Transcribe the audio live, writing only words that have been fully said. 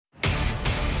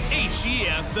This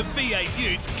year, the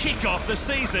V8 Utes kick off the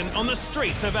season on the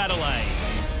streets of Adelaide.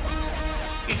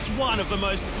 It's one of the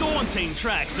most daunting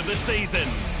tracks of the season.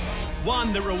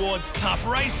 One that rewards tough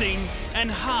racing and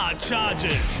hard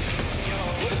charges.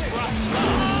 This is rough stuff.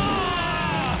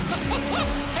 How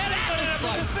did that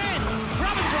was close?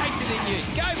 Rubben's racing in Utes.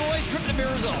 Go, boys, rip the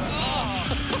mirrors off.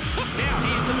 Now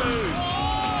here's the move.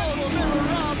 Oh, the mirror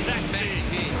rub. That's massive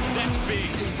here. That's big.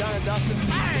 He's done and dusted.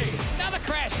 Hey, another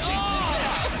crash.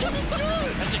 Oh, This is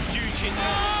good. That's a huge hit there.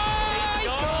 oh, he's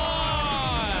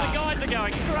gone. The guys are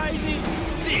going crazy.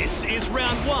 This is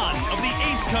round one of the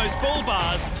East Coast Bull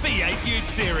Bars V8 Utes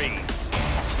Series.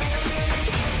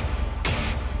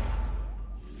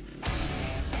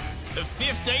 The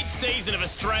 15th season of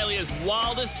Australia's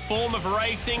wildest form of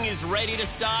racing is ready to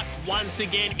start once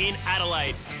again in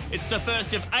Adelaide. It's the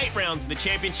first of 8 rounds of the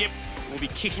championship. We'll be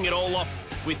kicking it all off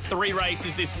with 3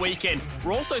 races this weekend.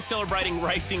 We're also celebrating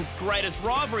racing's greatest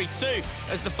rivalry too,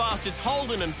 as the fastest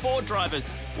Holden and Ford drivers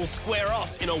will square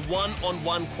off in a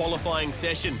one-on-one qualifying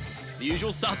session. The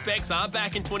usual suspects are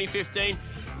back in 2015,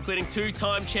 including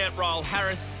 2-time champ Ryle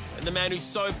Harris and the man who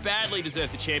so badly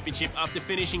deserves the championship after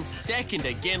finishing 2nd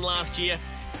again last year,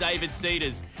 David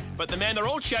Cedars. But the man they're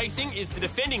all chasing is the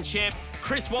defending champ,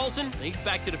 Chris Walton. He's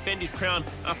back to defend his crown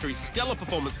after his stellar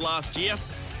performance last year.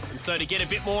 And so to get a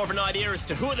bit more of an idea as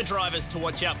to who are the drivers to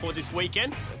watch out for this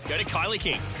weekend, let's go to Kylie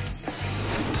King.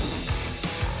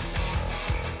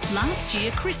 Last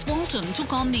year, Chris Walton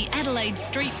took on the Adelaide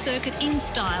street circuit in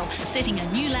style, setting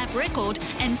a new lap record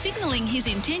and signalling his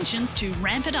intentions to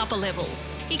ramp it up a level.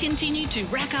 He continued to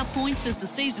rack up points as the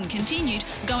season continued,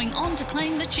 going on to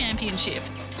claim the championship.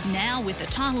 Now, with the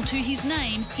title to his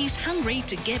name, he's hungry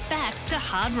to get back to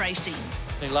hard racing.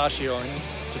 Last year,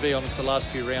 to be honest, the last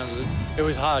few rounds, it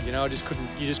was hard. You know, you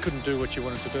just couldn't do what you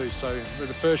wanted to do. So for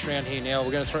the first round here now,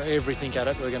 we're going to throw everything at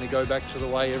it. We're going to go back to the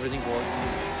way everything was.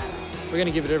 We're going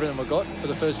to give it everything we've got for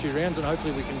the first few rounds, and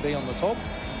hopefully we can be on the top.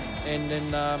 And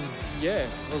then, yeah,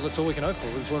 well, that's all we can hope for.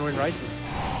 We just want to win races.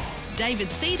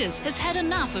 David Cedars has had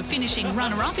enough of finishing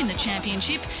runner-up in the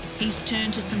championship. He's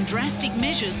turned to some drastic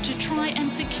measures to try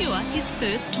and secure his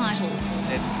first title.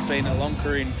 It's been a long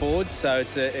career in Ford, so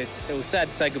it was sad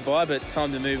to say goodbye, but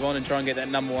time to move on and try and get that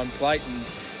 #1 plate. And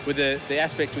with the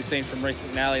aspects we've seen from Reece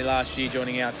McNally last year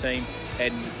joining our team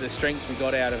and the strengths we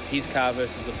got out of his car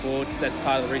versus the Ford, that's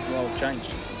part of the reason why we've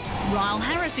changed. Ryle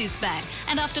Harris is back,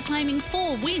 and after claiming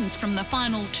 4 wins from the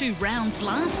final 2 rounds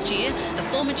last year, the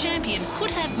former champion could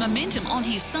have momentum on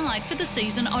his side for the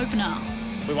season opener.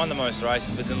 So we won the most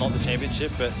races, but not the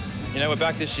championship. But you know, we're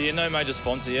back this year. No major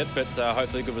sponsor yet, but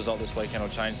hopefully a good result this weekend will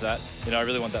change that. You know, I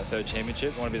really want that 3rd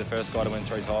championship. I want to be the first guy to win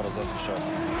 3 titles, that's for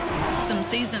sure. Some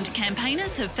seasoned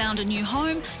campaigners have found a new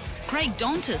home. Craig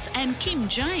Dontis and Kim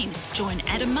Jane join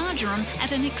Adam Marjoram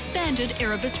at an expanded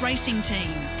Erebus racing team.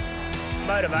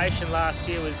 Motivation last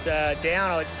year was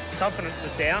down, confidence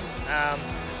was down,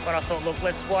 but I thought, look,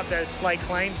 let's wipe that slate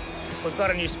clean. We've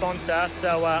got a new sponsor,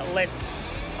 so let's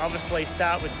obviously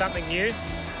start with something new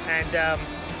and,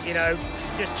 you know,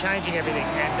 just changing everything.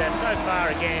 And so far,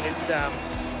 again,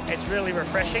 it's really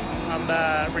refreshing.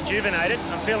 I'm rejuvenated,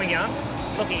 I'm feeling young,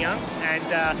 looking young,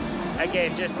 and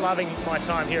again, just loving my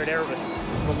time here at Erebus.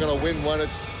 If I'm going to win one,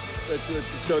 it's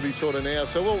got to be sort of now.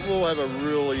 So we'll have a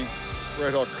really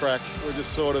red-hot crack. We're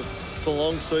just sort of, it's a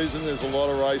long season, there's a lot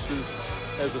of races.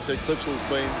 As I said, Clipsall's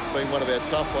been one of our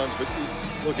tough ones, but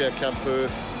look out come Perth,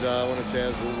 Darwin and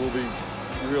Townsville, we'll be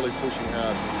really pushing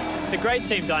hard. It's a great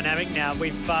team dynamic now.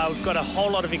 We've got a whole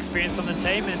lot of experience on the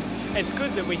team, and it's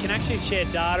good that we can actually share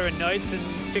data and notes and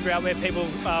figure out where people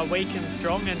are weak and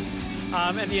strong, and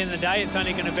at the end of the day, it's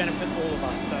only going to benefit all of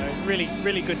us. So really,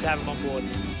 really good to have them on board.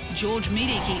 George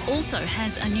Middick also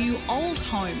has a new old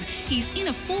home. He's in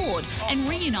a Ford and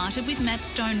reunited with Matt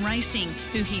Stone Racing,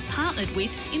 who he partnered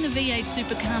with in the V8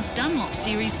 Supercars Dunlop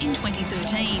Series in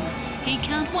 2013. He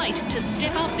can't wait to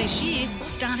step up this year,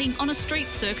 starting on a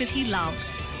street circuit he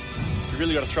loves. You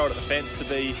really got to throw it at the fence to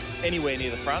be anywhere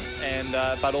near the front, and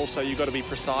but also you've got to be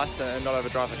precise and not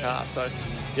overdrive the car. So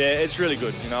yeah, it's really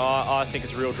good. You know, I think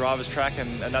it's a real driver's track,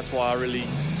 and that's why I really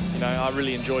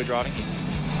enjoy driving here.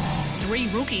 3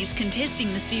 rookies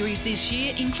contesting the series this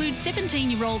year include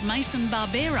 17-year-old Mason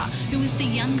Barbera, who is the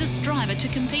youngest driver to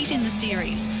compete in the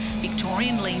series,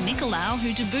 Victorian Lee Nicolau, who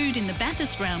debuted in the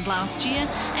Bathurst round last year,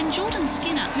 and Jordan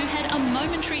Skinner, who had a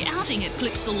momentary outing at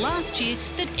Clipsall last year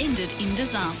that ended in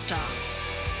disaster.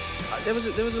 There was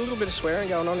a little bit of swearing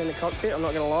going on in the cockpit, I'm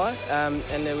not going to lie,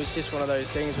 and it was just one of those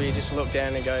things where you just look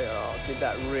down and go, oh, did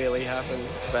that really happen?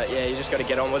 But yeah, you just got to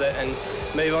get on with it and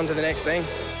move on to the next thing.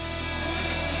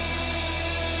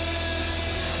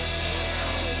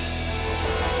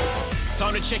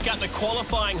 Time to check out the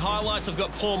qualifying highlights. I've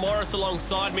got Paul Morris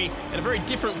alongside me, and a very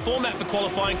different format for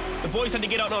qualifying. The boys had to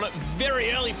get on it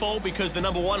very early, Paul, because the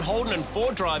 #1 Holden and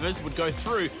Ford drivers would go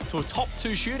through to a top 2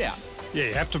 shootout. Yeah,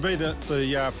 you have to be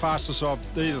the fastest of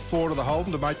either Ford or the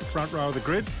Holden to make the front row of the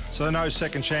grid. So no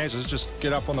second chances, just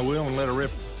get up on the wheel and let her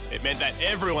rip. It meant that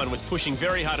everyone was pushing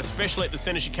very hard, especially at the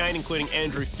centre chicane, including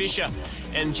Andrew Fisher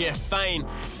and Jeff Fain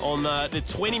on the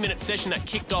 20-minute session that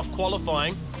kicked off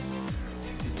qualifying.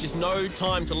 There's just no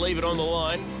time to leave it on the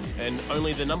line, and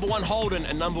only the #1 Holden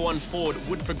and #1 Ford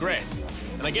would progress.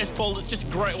 And I guess, Paul, it's just a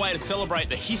great way to celebrate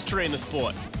the history in the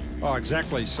sport. Oh,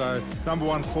 exactly. So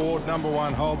 #1 Ford,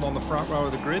 #1 Holden on the front row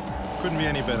of the grid. Couldn't be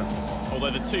any better.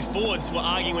 Although the two Fords were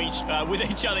arguing with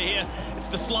each other here. It's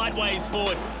the Slideways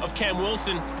Ford of Cam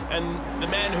Wilson and the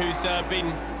man who's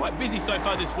been quite busy so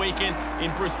far this weekend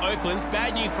in Bruce Oakland's.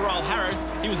 Bad news for Earl Harris.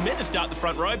 He was meant to start the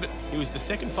front row, but he was the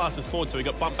second fastest Ford, so he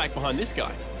got bumped back behind this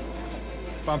guy.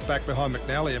 Bumped back behind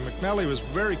McNally, and McNally was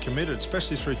very committed,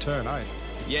 especially through turn 8.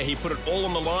 Yeah, he put it all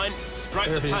on the line,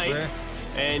 scraped the paint,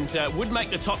 and would make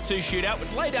the top 2 shootout,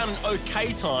 would lay down an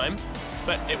okay time,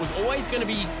 but it was always going to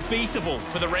be beatable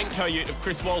for the Renko Ute of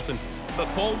Chris Walton.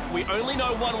 But, Paul, we only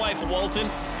know one way for Walton,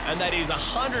 and that is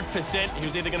 100%. He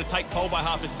was either going to take pole by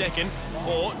half a second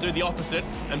or do the opposite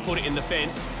and put it in the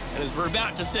fence. And as we're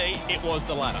about to see, it was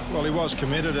the latter. Well, he was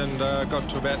committed and got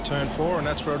to about turn 4, and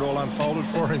that's where it all unfolded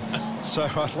for him. So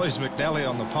I lose McNally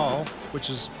on the pole,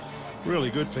 which is really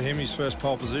good for him, his first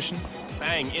pole position.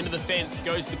 Bang, into the fence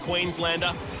goes the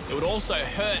Queenslander. It would also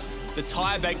hurt the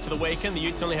tyre bank for the weekend. The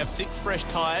Utes only have 6 fresh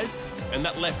tyres, and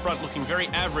that left front looking very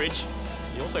average.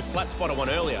 He also flat spotted one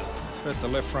earlier. Hurt the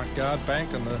left front guard bank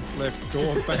and the left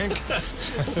door bank.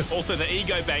 Also the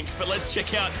ego bank. But let's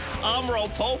check out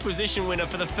Armroll pole position winner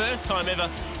for the first time ever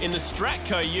in the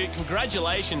Stratco Ute.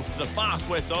 Congratulations to the fast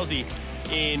West Aussie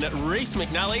in Reece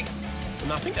McNally.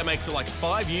 And I think that makes it like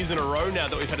 5 years in a row now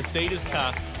that we've had a Cedars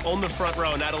car on the front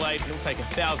row in Adelaide. He'll take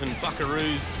 1,000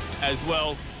 buckaroos as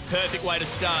well. Perfect way to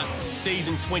start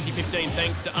season 2015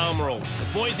 thanks to Armroll.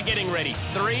 The boys are getting ready.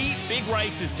 3 big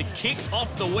races to kick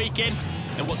off the weekend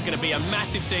and what's going to be a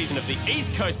massive season of the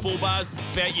East Coast Bull Bars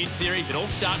V8 Utes Series. It all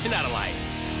starts in Adelaide.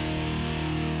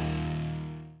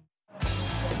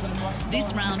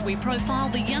 This round we profile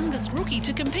the youngest rookie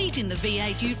to compete in the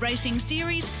V8 Ute Racing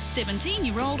Series,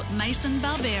 17-year-old Mason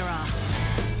Barbera.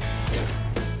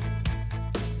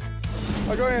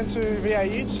 I got into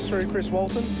V8 Utes through Chris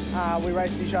Walton. We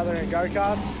raced each other in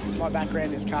go-karts. My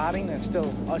background is karting,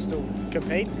 and I still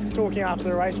compete. Talking after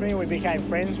the race meeting, we became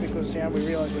friends because we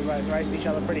realised we both raced each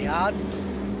other pretty hard.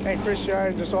 And Chris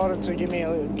decided to give me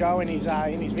a go in his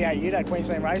V8 Ute at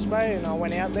Queensland Raceway, and I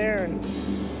went out there and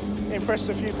impressed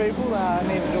a few people that I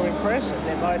needed to impress.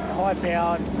 They're both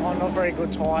high-powered, on not very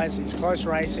good tyres. It's close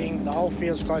racing. The whole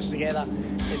field's close together.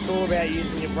 It's all about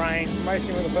using your brain.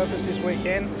 Racing with a purpose this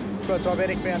weekend. Got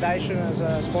Diabetic Foundation as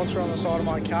a sponsor on the side of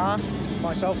my car.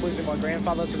 Myself losing my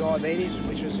grandfather to diabetes,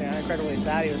 which was incredibly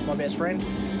sad. He was my best friend.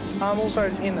 Also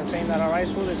in the team that I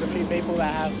race for, there's a few people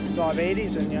that have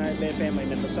diabetes and their family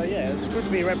members. So yeah, it's good to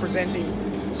be representing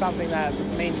something that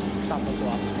means something to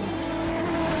us.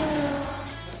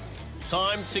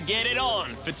 Time to get it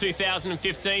on for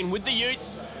 2015 with the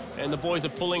Utes. And the boys are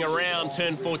pulling around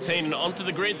turn 14 and onto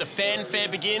the grid. The fanfare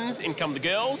begins. In come the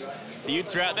girls. The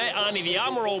Utes are out there. Arnie, the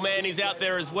Armroll man, is out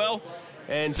there as well.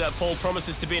 And Paul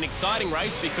promises to be an exciting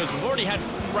race because we've already had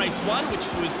race 1, which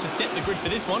was to set the grid for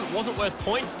this one. It wasn't worth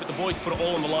points, but the boys put it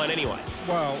all on the line anyway.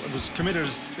 Well, it was committed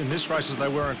in this race as they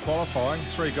were in qualifying.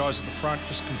 3 guys at the front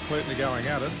just completely going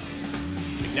at it.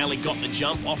 McNally got the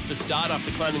jump off the start after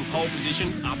claiming pole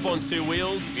position, up on 2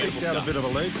 wheels. Beautiful stuff. stuff. A bit of a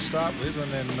lead to start with,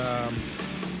 and then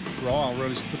Ryle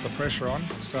really put the pressure on,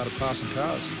 started passing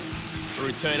cars.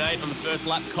 Through turn 8 on the first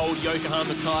lap, cold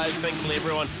Yokohama tyres. Thankfully,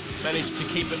 everyone managed to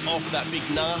keep it off that big,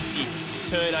 nasty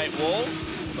turn 8 wall.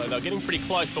 Although they're getting pretty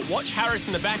close. But watch Harris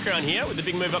in the background here with the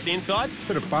big move up the inside.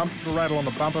 Bit of bump, rattle on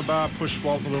the bumper bar, pushed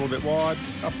Walton a little bit wide,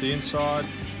 up the inside,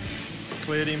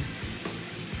 cleared him.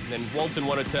 And then Walton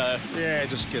wanted to... Yeah,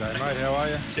 just g'day, mate, how are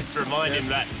you? Just remind him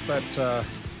that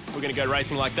we're going to go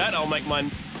racing like that. I'll make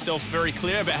myself very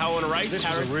clear about how I want to race. This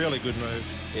Harris. was a really good move.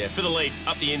 Yeah, for the lead,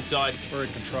 up the inside. Very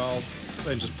controlled,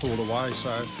 then just pulled away.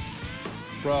 So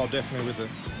Ryle definitely with the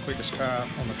quickest car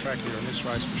on the track here in this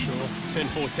race for sure. Turn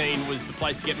 14 was the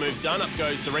place to get moves done. Up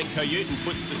goes the Renko Ute and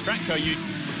puts the Stratco Ute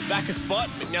back a spot.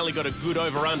 McNally got a good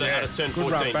over-under out of turn 14.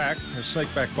 Good run back, a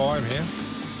sneak back by him here.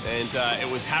 And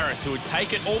it was Harris who would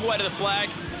take it all the way to the flag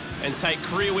and take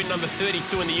career win number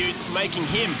 32 in the Utes, making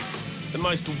him the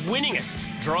most winningest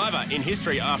driver in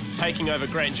history after taking over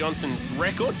Grant Johnson's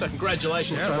record. So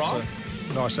congratulations to Ryle.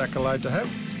 That's a nice accolade to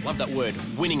have. Love that word,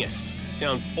 winningest.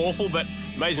 Sounds awful, but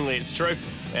amazingly it's true.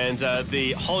 And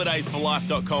the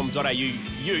holidaysforlife.com.au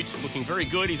Ute looking very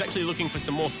good. He's actually looking for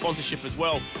some more sponsorship as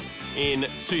well in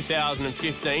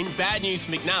 2015. Bad news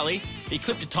for McNally. He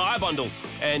clipped a tyre bundle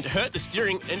and hurt the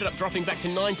steering, ended up dropping back to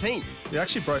 19th. He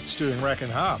actually broke the steering rack in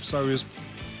half, so he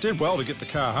did well to get the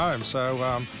car home.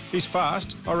 So he's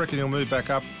fast. I reckon he'll move back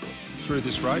up through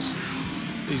this race.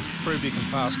 He's proved he can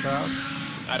pass cars.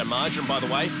 Adam Marjoram, by the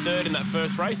way, third in that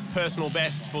first race. Personal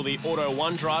best for the Auto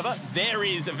 1 driver. There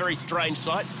is a very strange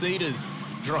sight. Cedars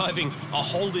driving a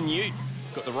Holden Ute.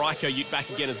 Got the Ryko Ute back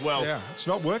again as well. Yeah, it's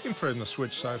not working for him, the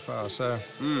switch so far, so...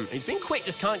 He's been quick,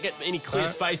 just can't get any clear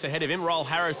space ahead of him. Roel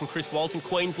Harris and Chris Walton,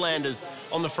 Queenslanders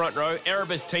on the front row.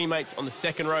 Erebus teammates on the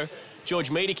second row.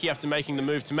 George Miedeke, after making the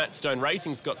move to Matt Stone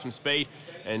Racing's got some speed.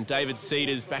 And David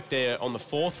Cedars back there on the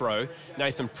fourth row.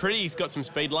 Nathan Pretty's got some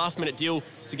speed. Last-minute deal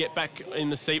to get back in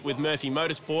the seat with Murphy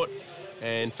Motorsport.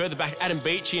 And further back, Adam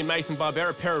Beachy and Mason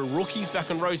Barbera, a pair of rookies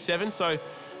back on row 7. So...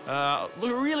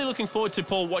 really looking forward to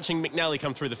Paul watching McNally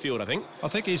come through the field, I think. I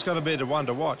think he's going to be the one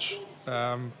to watch.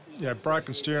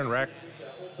 Broken steering rack.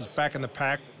 He's back in the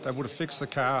pack. They would have fixed the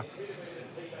car.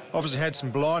 Obviously had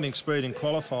some blinding speed in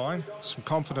qualifying, some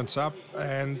confidence up,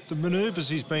 and the manoeuvres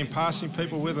he's been passing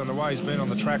people with and the way he's been on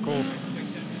the track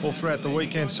all throughout the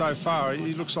weekend so far,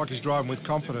 he looks like he's driving with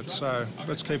confidence, so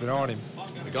let's keep an eye on him.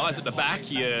 The guys at the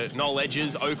back, your Noel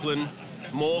Edges, Oakland,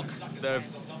 Mork,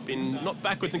 they've been not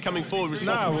backwards and coming forward with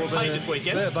paint this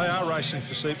weekend. They are racing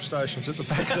for sheep stations at the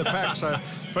back of the pack, so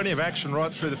plenty of action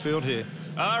right through the field here.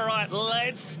 All right,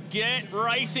 let's get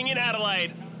racing in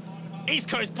Adelaide. East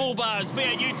Coast Bull Bars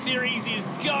V8 Utes Series is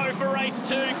go for race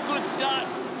 2. Good start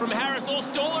from Harris. Or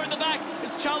Staller at the back.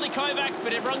 It's Charlie Kovacs,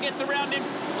 but everyone gets around him.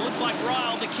 It looks like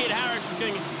Ryle, the kid Harris, is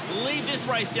going to lead this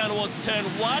race down towards turn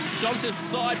 1. Dontas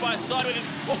side by side with him.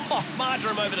 Oh,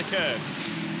 Marjoram over the curbs.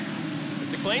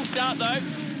 It's a clean start, though.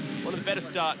 One of the better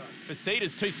start for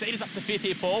Cedars. 2 Cedars up to 5th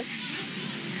here, Paul.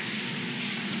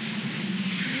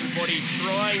 Everybody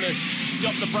trying to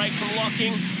stop the brakes from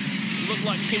locking. It looked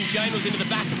like Kim Jane was into the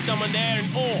back of someone there,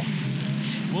 and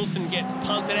Wilson gets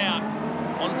punted out.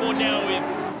 On board now with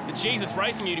the Jesus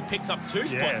Racing Ute, who picks up 2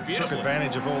 spots. Beautiful. Took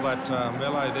advantage of all that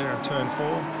melee there in turn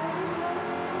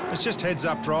 4. It's just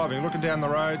heads-up driving, looking down the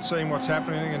road, seeing what's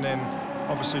happening, and then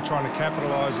obviously trying to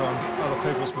capitalise on other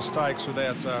people's mistakes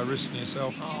without risking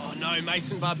yourself. Oh, no,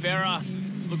 Mason Barbera.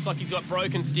 Looks like he's got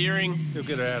broken steering. He'll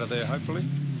get it out of there, hopefully.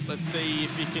 Let's see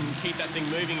if he can keep that thing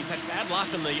moving. He's had bad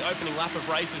luck on the opening lap of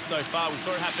races so far. We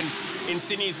saw it happen in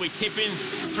Sydney as we tip in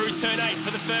through turn 8 for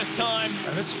the first time.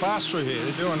 And it's fast through here.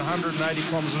 They're doing 180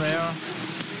 kilometres an hour.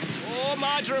 Oh,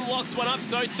 Marjoram locks one up.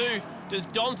 So too does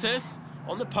Dontas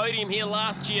on the podium here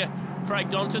last year. Craig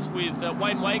Dontas with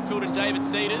Wayne Wakefield and David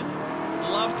Cedars.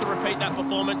 Love to repeat that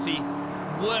performance. He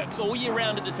works all year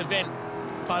round at this event.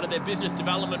 It's part of their business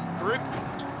development group.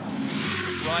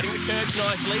 Just riding the curbs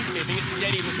nicely, keeping it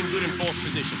steady, looking good in 4th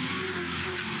position.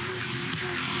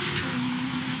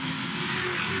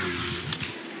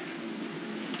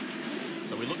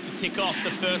 So we look to tick off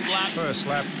the first lap. First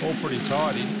lap, all pretty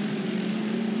tidy.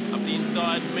 Up the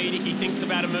inside, Miedeke thinks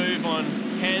about a move on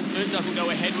Hansford, doesn't go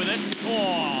ahead with it.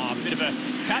 Oh, a bit of a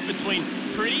tap between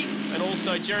Pretty and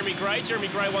also Jeremy Gray. Jeremy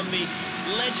Gray won the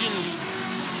Legends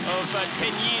of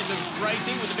 10 years of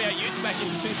racing with the V8 Utes back in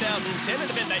 2010, an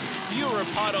event that you were a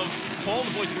part of, Paul.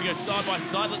 The boys are going to go side by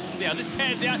side. Let's just see how this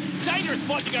pans out. Dangerous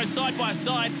spot to go side by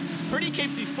side. Pretty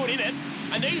keeps his foot in it,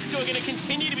 and these two are going to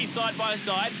continue to be side by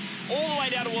side all the way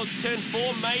down towards turn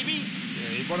 4, maybe. Yeah,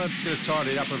 you want to get it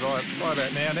tidied up right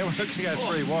about now. Now we're looking to go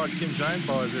 3 wide. Kim Jane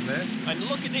buys in there. And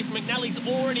look at this. McNally's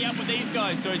already up with these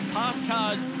guys, so he's passed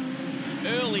cars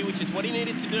early, which is what he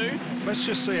needed to do. Let's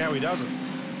just see how he does it.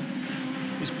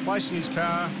 He's placing his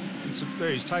car.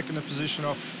 There, he's taking the position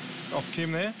off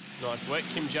Kim there. Nice work.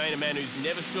 Kim Jane, a man who's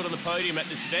never stood on the podium at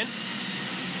this event.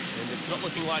 And it's not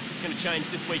looking like it's going to change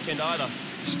this weekend either.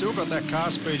 He's still got that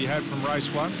car speed he had from race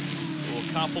 1.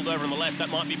 Or car pulled over on the left. That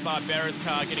might be Barbera's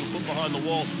car getting put behind the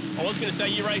wall. I was going to say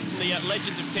you raced in the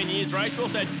Legends of 10 Years race. We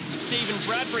also had Stephen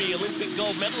Bradbury, Olympic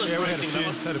gold medalist, racing.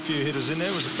 Had a few hitters in there.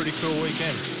 It was a pretty cool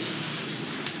weekend.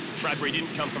 Bradbury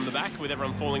didn't come from the back with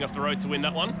everyone falling off the road to win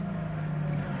that one.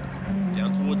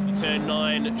 Down towards the turn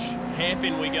 9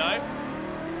 hairpin we go.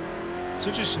 It's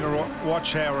interesting to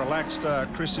watch how relaxed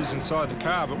Chris is inside the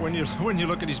car, but when you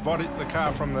look at his body, the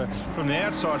car from the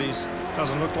outside, he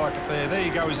doesn't look like it there. There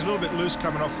you go. He's a little bit loose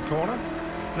coming off the corner,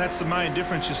 and that's the main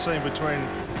difference you're seeing between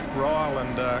Ryle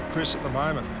and Chris at the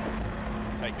moment.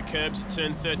 Take the curbs at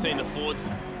turn 13. The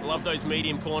Fords love those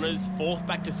medium corners. 4th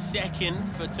back to 2nd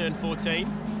for turn 14.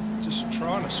 Just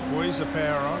trying to squeeze the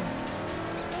power on.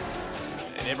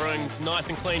 And everyone's nice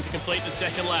and clean to complete the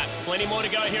second lap. Plenty more to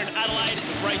go here in Adelaide.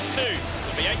 It's race 2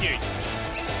 for V8 Utes.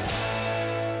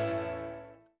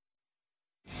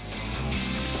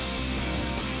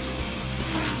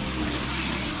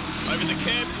 Over the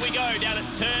curbs we go, down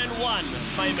at turn 1.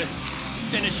 Famous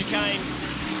centre chicane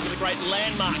with the great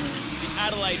landmarks. The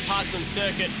Adelaide Parkland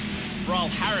circuit. Ryle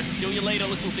Harris, still your leader,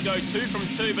 looking to go 2 from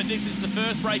 2, but this is the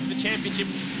first race of the championship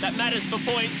that matters for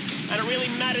points, and it really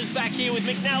matters back here with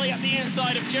McNally up the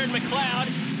inside of Jared McLeod.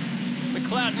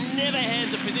 McLeod never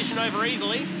hands a position over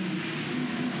easily.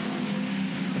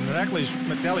 So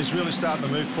McNally's really starting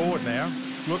to move forward now,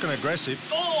 looking aggressive.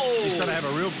 Oh! He's going to have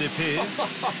a real dip here.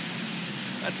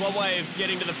 That's one way of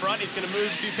getting to the front. He's going to move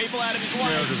a few people out of his way.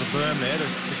 Jared has a berm there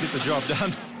to get the job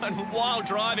done. And while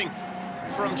driving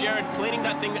from Jared, cleaning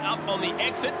that thing up on the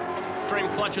exit. Extreme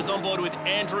Clutches on board with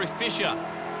Andrew Fisher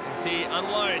as he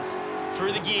unloads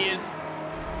through the gears.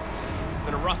 It's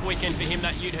been a rough weekend for him.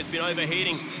 That ute has been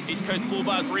overheating. East Coast Bull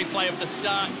Bars replay of the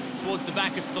start. Towards the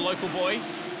back, it's the local boy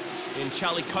in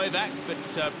Charlie Kovacs, but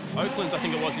Oakland's, I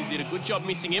think it was, who did a good job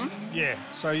missing him. Yeah,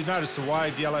 so you notice the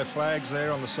waved yellow flags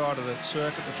there on the side of the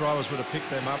circuit. The drivers would have picked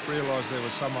them up, realised there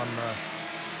was someone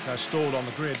stalled on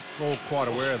the grid. We're all quite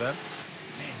aware of that.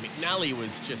 Man, McNally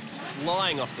was just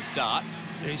flying off the start.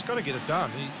 Yeah, he's got to get it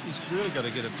done. He's really got to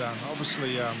get it done.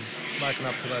 Obviously, making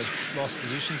up for those lost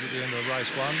positions at the end of race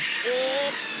 1.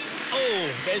 Oh,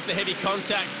 there's the heavy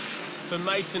contact for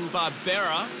Mason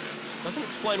Barbera. Doesn't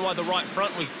explain why the right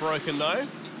front was broken, though.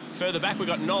 Further back, we've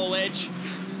got Noel Edge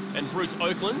and Bruce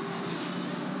Oaklands.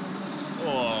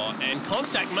 Oh, and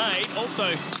contact made.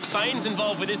 Also, Fane's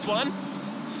involved with this one.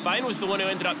 Fane was the one who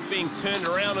ended up being turned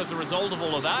around as a result of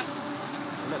all of that.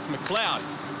 And that's McLeod.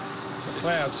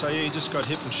 McLeod, so yeah, he just got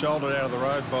hip and shouldered out of the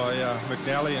road by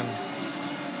McNally,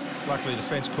 and luckily the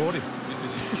fence caught him. This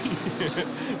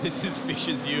is this is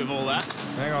Fisher's view of all that.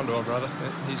 Hang on to him, brother.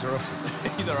 He's all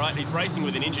right. He's all right. He's racing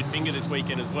with an injured finger this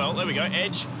weekend as well. There we go,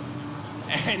 Edge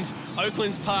and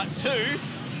Oakland's part 2.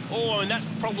 Oh, and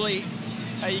that's probably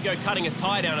how you go cutting a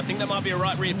tie down. I think that might be a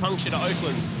right rear puncture to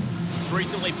Oakland's. Just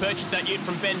recently purchased that ute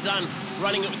from Ben Dunn,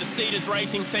 running it with the Cedars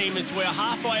racing team as we're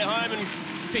halfway home and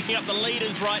picking up the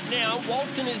leaders right now.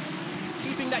 Walton is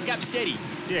keeping that gap steady.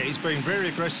 Yeah, he's been very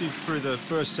aggressive through the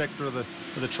first sector of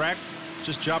the track,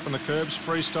 just jumping the curbs,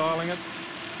 freestyling it,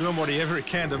 doing whatever he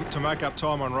can to make up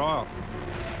time on Ryle.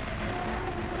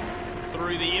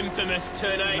 Through the infamous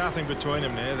turn 8. Nothing between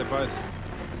them there. They're both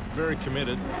very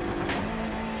committed.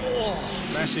 Oh.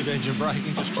 Massive engine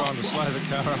braking, just trying to slow the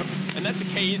car up. And that's a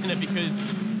key, isn't it? Because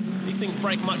these things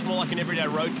brake much more like an everyday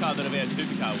road car than a V8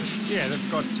 supercar would. Yeah,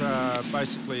 they've got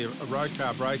basically a road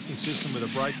car braking system with a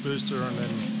brake booster and then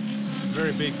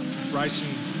very big racing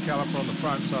caliper on the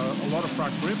front, so a lot of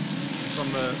front grip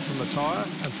from the tyre,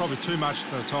 and probably too much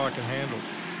the tyre can handle.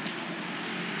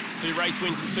 2 race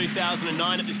wins in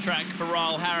 2009 at this track for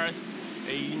Ryle Harris.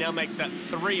 He now makes that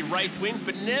 3 race wins,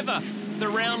 but never the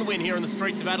round win here on the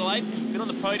streets of Adelaide. He's been on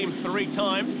the podium 3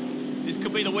 times. This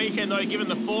could be the weekend, though, given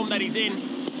the form that he's in.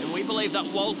 And we believe that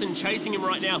Walton chasing him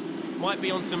right now might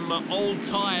be on some old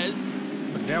tyres.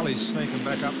 McNally's sneaking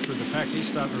back up through the pack. He's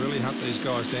starting to really hunt these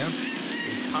guys down.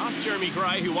 He's past Jeremy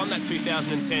Gray, who won that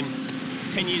 2010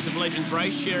 10 Years of Legends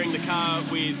race, sharing the car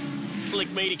with Slick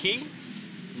Miedeke.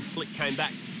 And Slick came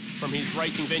back from his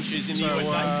racing ventures in the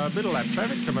USA. A bit of lap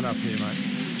traffic coming up here, mate.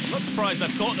 I'm not surprised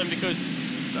they've caught them, because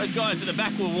those guys at the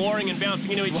back were warring and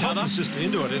bouncing into each other. Walton's just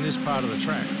into it in this part of the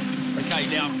track. Okay,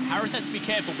 now, Harris has to be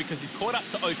careful because he's caught up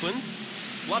to Oakland's.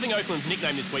 Loving Oakland's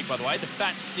nickname this week, by the way, the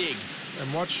Fat Stig.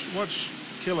 And watch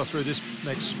Killer through this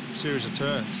next series of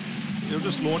turns. He'll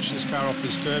just launch this car off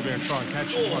this curb here and try and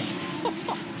catch it.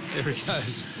 Oh. There he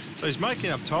goes. So he's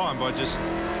making up time by just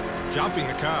jumping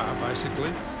the car,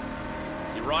 basically.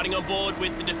 You're riding on board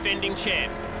with the defending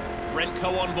champ.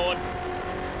 Renko on board.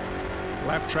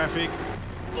 Lap traffic.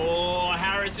 Oh,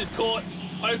 Harris is caught.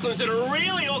 Oakland's at a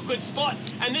really awkward spot,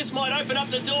 and this might open up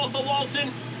the door for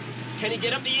Walton. Can he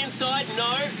get up the inside?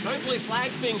 No. No blue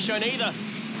flags being shown either.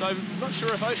 So I'm not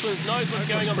sure if Oakland's knows what's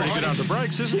going on behind him. Pretty good under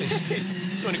brakes, isn't he? He's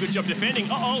doing a good job defending.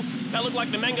 Uh-oh, that looked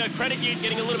like the Mango Credit Ute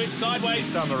getting a little bit sideways.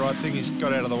 He's done the right thing. He's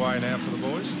got out of the way now for the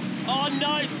boys. Oh,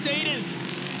 no, Cedars.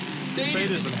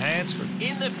 Cedars and Hansford.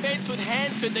 In the fence with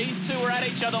Hansford. These two were at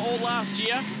each other all last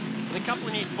year. And a couple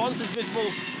of new sponsors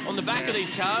visible on the back of these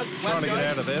cars. Trying to get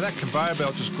out of there. That conveyor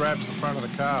belt just grabs the front of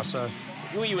the car, so...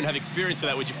 You wouldn't have experience with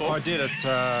that, would you, Paul? I did at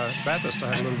Bathurst.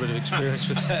 I had a little bit of experience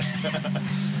with that.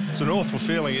 It's an awful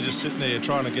feeling. You're just sitting there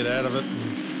trying to get out of it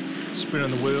and spinning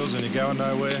the wheels and you're going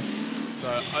nowhere.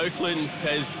 So Oakland's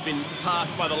has been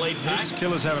passed by the lead pack. This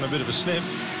Killer's having a bit of a sniff.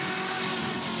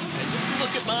 And just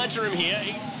look at Marjoram here.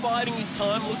 He's biding his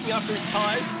time, looking after his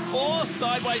tyres. Or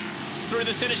sideways through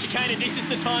the centre chicane, and this is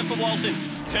the time for Walton.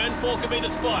 Turn 4 could be the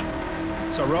spot.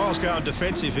 So Ryle's going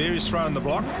defensive here. He's throwing the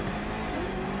block.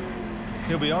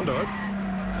 He'll be onto it.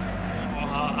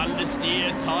 Oh,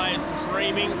 understeer, tyres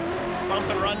screaming. Bump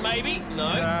and run, maybe?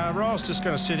 No. Ryle's just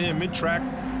going to sit here mid-track.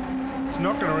 He's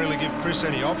not going to really give Chris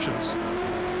any options.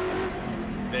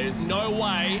 There's no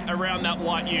way around that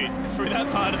white ute through that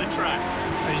part of the track.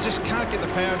 And he just can't get the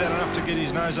power down enough to get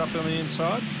his nose up on the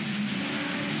inside.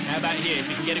 How about here? If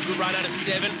you can get a good run out of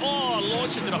 7. Oh,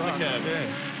 launches it off the curbs. Yeah.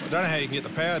 I don't know how you can get the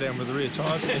power down with the rear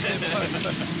tyres.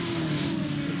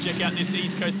 Let's check out this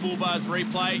East Coast Bull Bars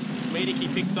replay. Medicki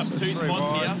picks up 2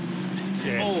 spots wide.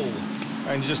 here. Yeah. Oh.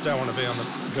 And you just don't want to be on the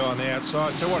guy on the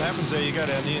outside. So what happens there? You go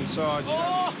down the inside.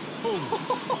 Oh!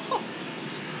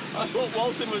 I thought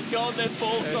Walton was gone then,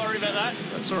 Paul. Yeah. Sorry about that.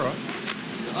 That's all right.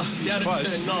 Down at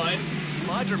turn 9.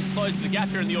 Marjoram's closed the gap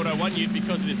here in the Auto 1 ute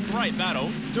because of this great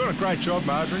battle. Doing a great job,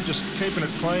 Marjoram, just keeping it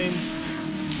clean,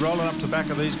 rolling up to the back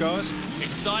of these guys.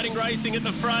 Exciting racing at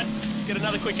the front. Let's get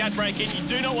another quick ad break in. You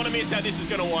do not want to miss how this is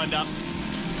going to wind up.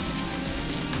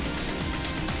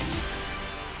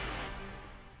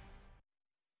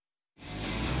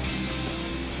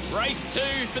 Race 2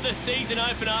 for the season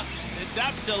opener. It's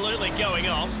absolutely going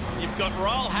off. You've got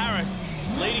Ryle Harris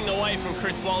leading the way from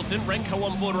Chris Walton. Renko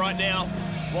on board right now.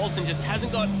 Walton just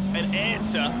hasn't got an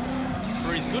answer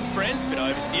for his good friend, bit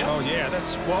oversteer. Oh, yeah,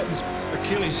 that's Walton's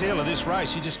Achilles heel of this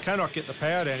race. He just cannot get the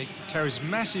power down. He carries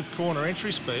massive corner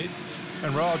entry speed,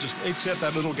 and Ryle just ekes out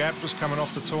that little gap just coming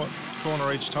off the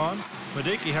corner each time.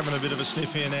 Medicki having a bit of a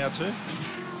sniff here now too.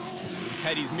 He's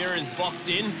had his mirrors boxed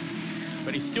in,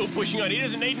 but he's still pushing on. He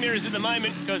doesn't need mirrors at the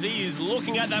moment because he is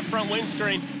looking at that front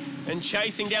windscreen and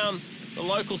chasing down the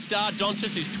local star,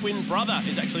 Dontis, whose twin brother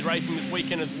is actually racing this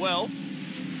weekend as well.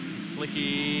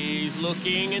 Slicky's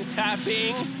looking and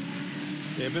tapping.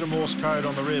 Yeah, a bit of Morse code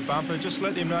on the rear bumper. Just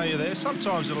let him know you're there.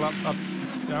 Sometimes it'll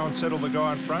unsettle the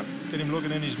guy in front, get him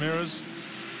looking in his mirrors.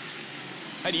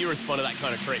 How do you respond to that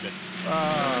kind of treatment?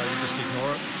 You just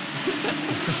ignore it.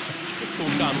 Cool,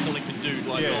 calm, collected dude,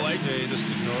 like always. Yeah, you just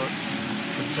ignore it.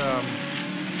 But, oh,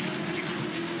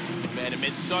 man, it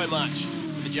meant so much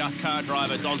for the Just Car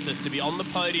driver, Dontis, to be on the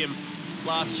podium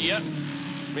last year.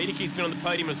 Medicki's been on the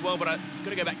podium as well, but I've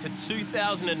got to go back to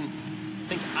 2008,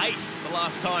 the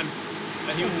last time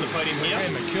that he was on the podium here.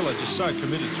 And the killer just so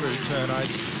committed through turn 8.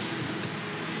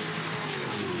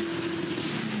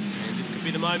 And this could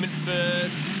be the moment for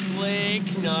Slick.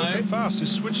 No. He's a bit fast. His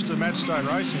switch to Madstone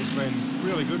Racing has been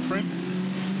really good for him.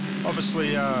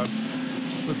 Obviously,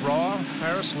 with Ryle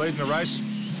Harris leading the race,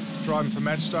 driving for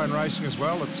Madstone Racing as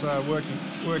well, it's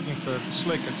working for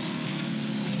Slick. It's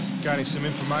gaining some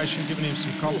information, giving him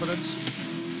some confidence.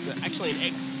 So actually an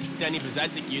ex-Danny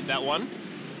Bazadzik ute, that one.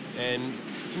 And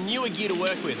some newer gear to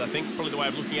work with, I think, is probably the way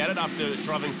of looking at it after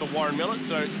driving for Warren Millett.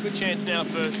 So it's a good chance now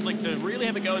for Slick to really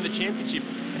have a go in the championship.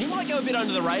 And he might go a bit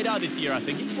under the radar this year, I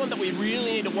think. He's one that we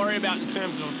really need to worry about in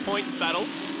terms of a points battle.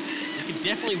 He could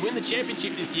definitely win the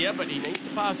championship this year, but he needs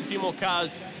to pass a few more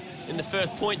cars in the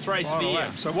first points race of the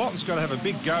year. So Walton's got to have a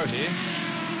big go here.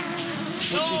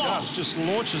 Which he does, just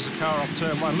launches the car off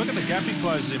turn 1. Look at the gap he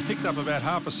closes in, picked up about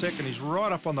half a second. He's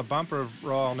right up on the bumper of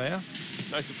Ryle now.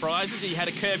 No surprises, he had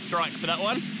a curb strike for that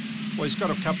one. Well, he's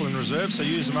got a couple in reserve, so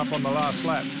use them up on the last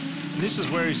lap. And this is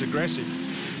where he's aggressive.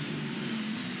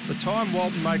 The time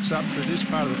Walton makes up through this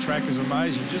part of the track is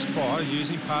amazing, just by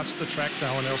using parts of the track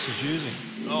no one else is using.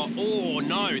 Oh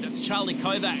no, that's Charlie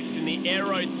Kovacs in the Air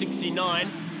Road 69.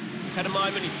 He's had a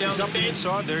moment, he's found the up the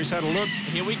inside there, he's had a look.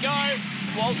 Here we go.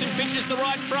 Walton pinches the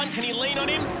right front. Can he lean on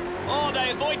him? Oh,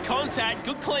 they avoid contact.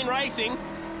 Good, clean racing.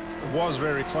 It was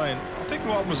very clean. I think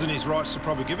Walton was in his rights to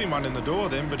probably give him one in the door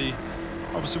then, but he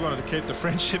obviously wanted to keep the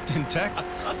friendship intact.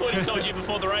 I thought he told you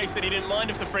before the race that he didn't mind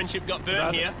if the friendship got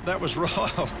burnt here. That was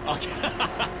Ryle. Okay.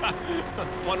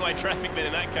 That's one-way traffic then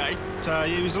in that case.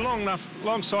 He was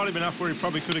long-side him enough where he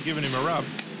probably could have given him a rub.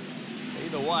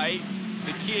 Either way,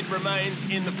 the kid remains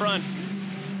in the front.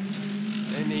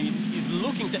 And he is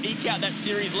looking to eke out that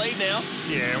series lead now.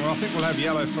 Yeah, well, I think we'll have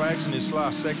yellow flags in this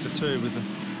last sector too with the...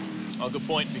 Oh, good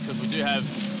point, because we do have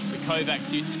the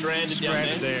Kovacs ute stranded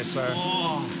down there. So...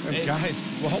 Oh, and again,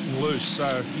 Walton loose,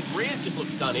 so... His rears just look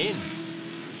done in.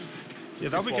 Yeah,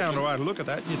 they'll be going away to look at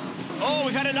that. Oh,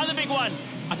 we've had another big one.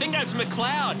 I think that's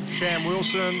McLeod. Cam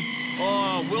Wilson.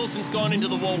 Oh, Wilson's gone into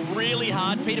the wall really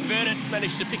hard. Peter Burnett's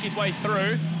managed to pick his way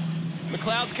through.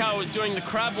 McLeod's car was doing the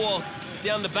crab walk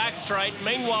down the back straight.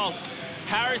 Meanwhile,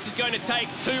 Harris is going to take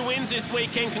 2 wins this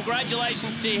weekend.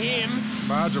 Congratulations to him.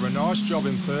 Marjoram, a nice job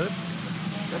in third.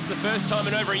 That's the first time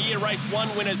in over a year race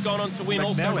 1 winner's gone on to win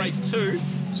also race 2.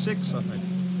 6, I think.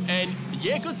 And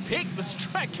yeah, good pick. The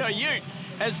Stratco Ute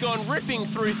has gone ripping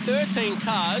through 13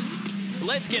 cars.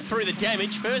 Let's get through the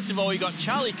damage. First of all, you got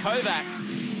Charlie Kovacs,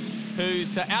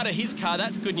 who's out of his car.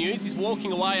 That's good news. He's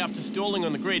walking away after stalling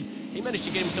on the grid. He managed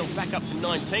to get himself back up to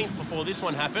 19th before this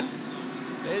one happened.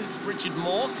 There's Richard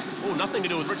Mork. Oh, nothing to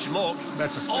do with Richard Mork.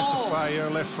 That's a failure,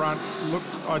 left front. Look,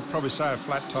 I'd probably say a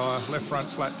flat tyre, left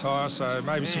front flat tyre, so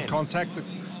maybe some contact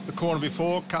the corner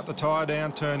before, cut the tyre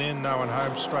down, turn in, no one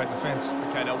home, straight in the fence.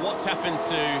 Okay, now what's happened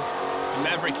to the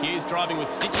Maverick here? He's driving with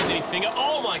stitches in his finger.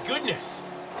 Oh, my goodness.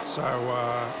 So,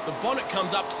 the bonnet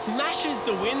comes up, smashes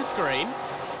the windscreen,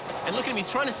 and look at him, he's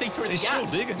trying to see through the gap. He's still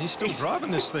digging, he's still driving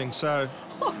this thing, so...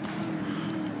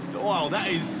 Wow, that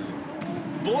is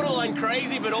borderline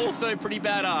crazy, but also pretty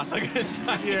badass, I gotta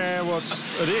say. Yeah, well,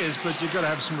 it is, but you've got to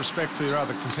have some respect for your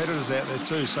other competitors out there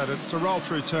too. So to roll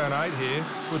through turn 8 here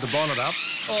with the bonnet up.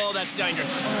 Oh, that's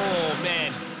dangerous. Oh,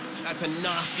 man. That's a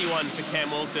nasty one for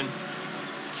Cam Wilson.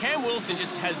 Cam Wilson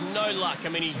just has no luck. I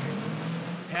mean, he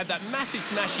had that massive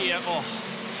smash here,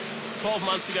 12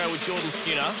 months ago with Jordan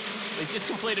Skinner. He's just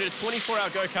completed a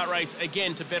 24-hour go-kart race,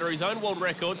 again, to better his own world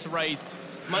record to raise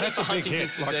money for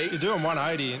Huntington's disease. Like, you're doing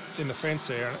 180 in the fence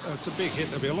there, and it's a big hit.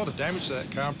 There'll be a lot of damage to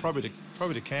that car, and probably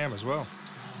to Cam as well.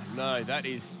 No, that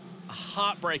is a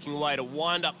heartbreaking way to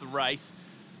wind up the race.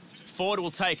 Ford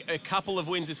will take a couple of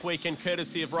wins this weekend,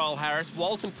 courtesy of Royal Harris.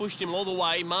 Walton pushed him all the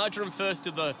way, margined him first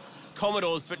to the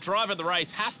Commodores, but driver of the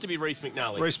race has to be Reece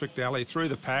McNally. Reece McNally through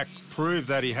the pack, proved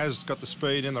that he has got the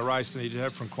speed in the race that he did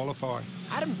have from qualifying.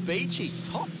 Adam Beachy,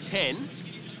 top 10.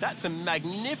 That's a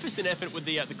magnificent effort with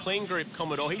the clean group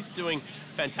Commodore. He's doing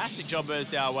a fantastic job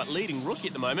as our leading rookie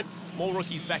at the moment. More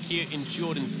rookies back here in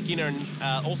Jordan Skinner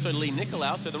and also Lee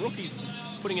Nicolau. So the rookies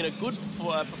putting in a good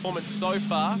performance so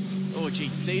far. Oh, gee,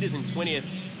 Cedars in 20th.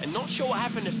 And not sure what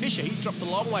happened to Fisher. He's dropped a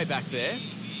long way back there.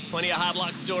 Plenty of hard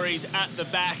luck stories at the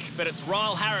back, but it's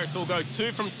Ryle Harris who'll go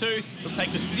 2 from 2. He'll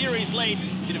take the series lead.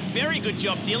 Did a very good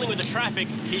job dealing with the traffic,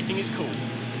 keeping his cool.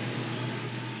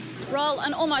 Ryle,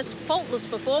 an almost faultless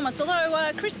performance,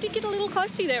 although Chris did get a little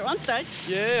close to you there at one stage.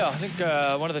 Yeah, I think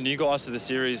one of the new guys to the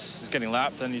series is getting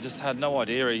lapped and he just had no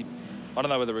idea. I don't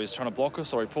know whether he was trying to block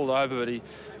us or he pulled over, but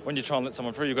when you try and let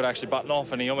someone through, you've got to actually button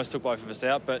off, and he almost took both of us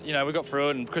out. But, you know, we got through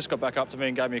it, and Chris got back up to me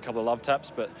and gave me a couple of love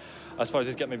taps, but I suppose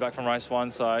he's getting me back from race 1.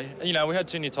 So, you know, we had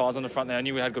 2 new tyres on the front there. I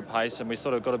knew we had good pace, and we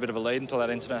sort of got a bit of a lead until that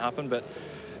incident happened. But,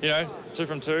 you know, 2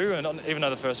 from 2, and even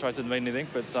though the first race didn't mean anything,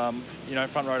 but, you know,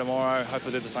 front row tomorrow,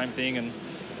 hopefully do the same thing. And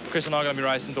Chris and I are going to be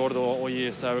racing door-to-door all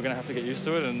year, so we're going to have to get used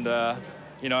to it. And,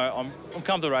 you know, I'm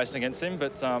comfortable racing against him,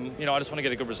 but, you know, I just want to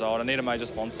get a good result. I need a major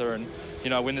sponsor and, you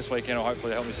know, win this weekend or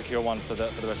hopefully help me secure one for the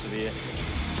rest of the year.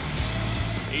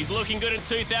 He's looking good in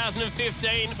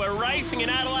 2015. We're racing in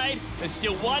Adelaide. There's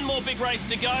still one more big race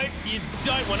to go. You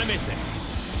don't want to miss it.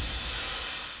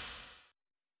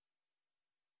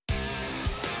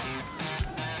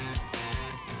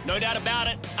 No doubt about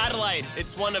it, Adelaide.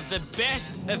 It's one of the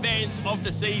best events of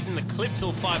the season, the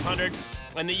Clipsal 500,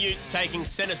 and the Utes taking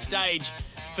centre stage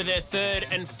for their 3rd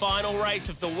and final race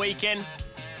of the weekend.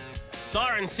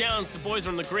 Siren sounds, the boys are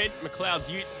on the grid.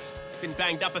 McLeod's Utes been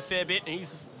banged up a fair bit.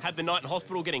 He's had the night in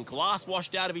hospital getting glass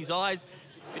washed out of his eyes.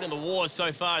 It's been in the wars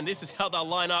so far, and this is how they'll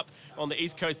line up on the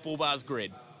East Coast Bull Bars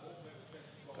grid.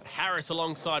 Got Harris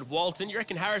alongside Walton. You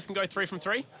reckon Harris can go 3 from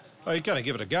 3? Oh, you're going to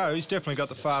give it a go. He's definitely got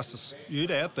the fastest Ute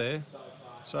out there.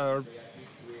 So,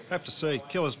 have to see.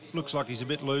 Killers looks like he's a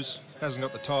bit loose. Hasn't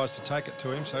got the tyres to take it to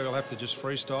him, so he'll have to just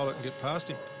freestyle it and get past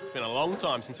him. It's been a long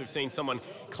time since we've seen someone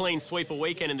clean sweep a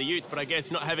weekend in the Utes, but I guess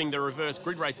not having the reverse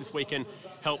grid race this weekend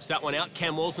helps that one out.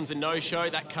 Cam Wilson's a no-show.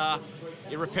 That car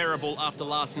irreparable after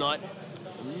last night.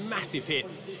 It's a massive hit.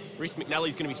 Reece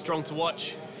McNally's going to be strong to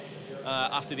watch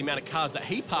after the amount of cars that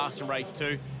he passed in race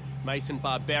 2. Mason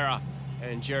Barbera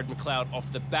and Jared McLeod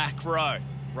off the back row.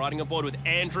 Riding aboard with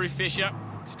Andrew Fisher.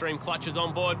 Extreme Clutches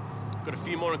on board. Got a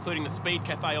few more, including the Speed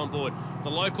Cafe on board. The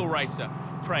local racer,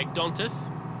 Craig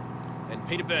Dontis, and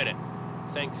Peter Burnett.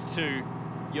 Thanks to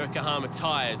Yokohama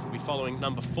Tyres, will be following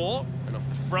number 4. And off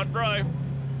the front row,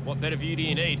 what better view do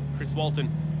you need? Chris Walton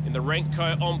in the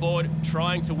Renko on board,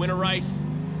 trying to win a race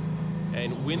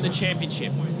and win the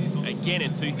championship again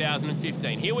in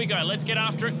 2015. Here we go, let's get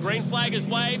after it. Green flag is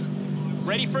waved,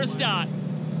 ready for a start.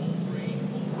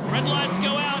 Red lights go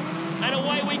out, and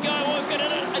away we go. Oh, we've got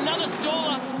another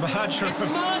staller. Marjoram. It's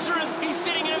Marjoram. He's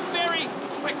sitting in a very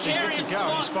precarious he gets a go.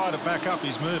 spot. He's fired it back up.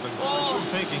 He's moving. Oh, I'm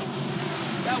thinking.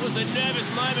 That was a nervous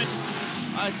moment.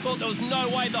 I thought there was no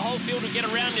way the whole field would get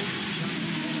around him.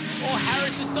 Oh,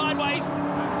 Harris is sideways.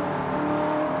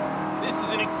 This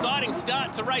is an exciting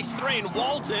start to race 3, and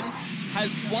Walton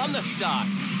has won the start.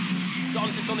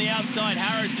 Dontis on the outside.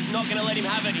 Harris is not going to let him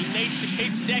have it. He needs to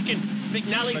keep second.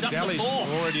 McNally's up to 4th.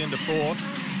 Already into 4th.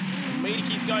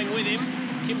 Medeki's going with him.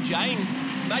 Kim James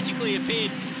magically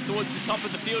appeared towards the top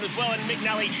of the field as well, and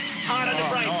McNally hard under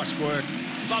brakes. Nice work.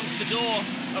 Bumps the door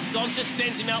of Dontis,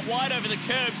 sends him out wide over the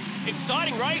curbs.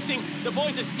 Exciting racing. The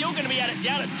boys are still going to be at it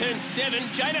down at turn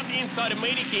 7. Jane up the inside of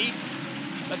Medeki.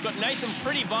 They've got Nathan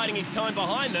Pretty biding his time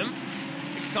behind them.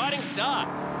 Exciting start.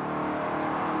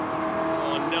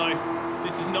 Oh no,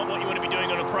 this is not what you want to be doing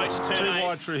on approach to turn 8. Too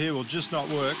wide through here will just not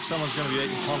work. Someone's going to be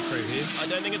eating concrete here. I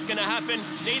don't think it's going to happen.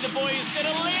 Neither boy is going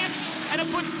to lift, and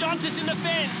it puts Dontis in the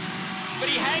fence. But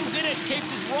he hangs in it, keeps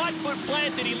his right foot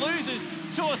planted. He loses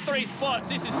 2 or 3 spots.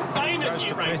 This is famous Goes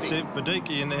you racing.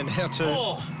 Badiki in there now too.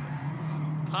 Oh,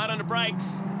 hard under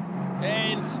brakes.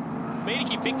 And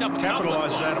Medeki picked up a couple of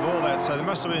spots. Capitalised out of all that, so there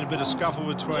must have been a bit of scuffle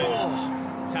between.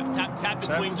 Oh, tap, tap, tap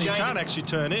between Jane. He can't actually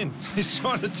turn in. He's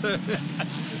trying to turn in.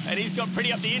 And he's got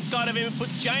Pretty up the inside of him and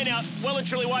puts Jane out well and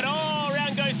truly wide. Oh,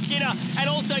 around goes Skinner. And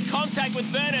also contact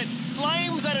with Burnett.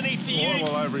 Flames underneath the ute.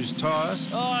 All over his tyres.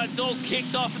 Oh, it's all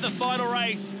kicked off at the final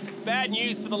race. Bad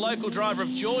news for the local driver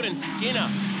of Jordan Skinner.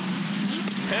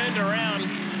 Turned around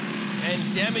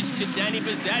and damage to Danny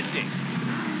Bazadzik.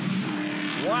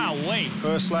 Wow-wee.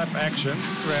 First lap action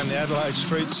around the Adelaide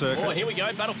street circuit. Oh, here we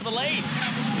go. Battle for the lead.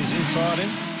 He's inside him.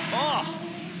 Oh,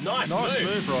 nice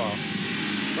move, Ryle.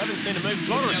 Haven't seen a move.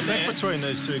 A lot of respect between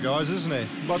these two guys, isn't there?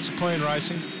 Lots of clean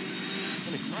racing. It's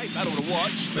been a great battle to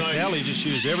watch. McNally just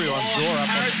used everyone's door up.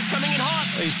 Harris is coming in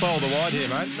hot. He's bowled the wide here,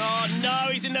 mate. Oh,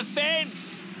 no, he's in the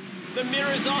fence. The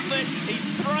mirror's off it.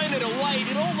 He's thrown it away. He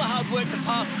did all the hard work to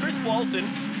pass Chris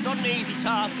Walton. Not an easy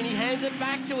task, and he hands it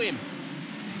back to him.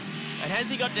 And has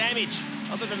he got damage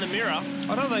other than the mirror?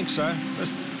 I don't think so.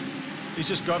 He's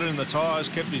just got it in the tyres,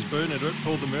 kept his boot into it,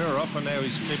 pulled the mirror off, and now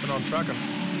he's keeping on trucking.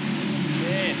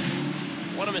 Man,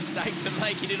 what a mistake to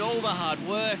make. He did all the hard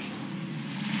work.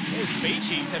 There's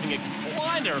Beachy. He's having a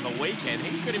blinder of a weekend.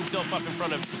 He's got himself up in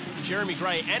front of Jeremy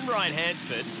Gray and Ryan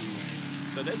Hansford.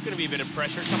 So there's going to be a bit of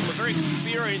pressure. A couple of very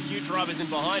experienced ute drivers in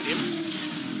behind him.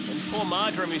 And poor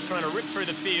Marjoram, who's trying to rip through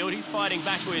the field. He's fighting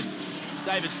back with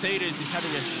David Cedars, who's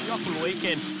having a shocking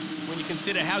weekend when you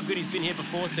consider how good he's been here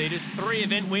before. Cedars, 3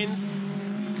 event wins,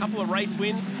 a couple of race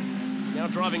wins. Now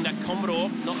driving that Commodore,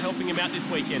 not helping him out this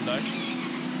weekend, though.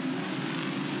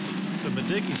 So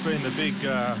Medeki's been the big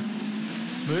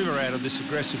mover out of this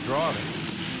aggressive driving.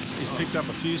 He's picked up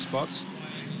a few spots.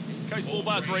 East Coast Bull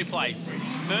Bars replays.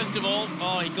 First of all,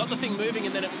 he got the thing moving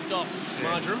and then it stopped. Yeah.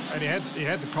 Marjoram. And he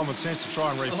had the common sense to try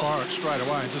and refire it straight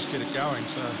away and just get it going.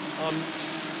 So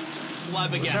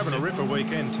flabbergasted. He's having a ripper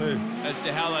weekend too. As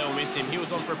to how they all missed him. He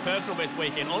was on for a personal best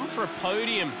weekend, on for a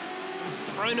podium. He's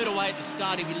thrown it away at the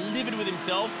start. He'd be livid with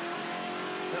himself.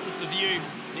 That was the view.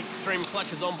 The extreme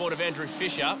clutches on board of Andrew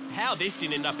Fisher. How this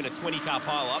didn't end up in a 20-car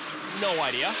pile-up, no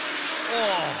idea.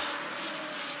 Oh.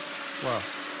 Well,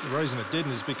 the reason it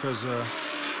didn't is because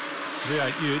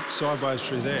V8 Ute sideways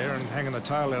through there and hanging the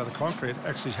tail out of the concrete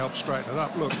actually helped straighten it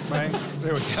up. Look, bang,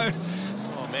 there we go.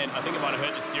 Oh, man, I think it might have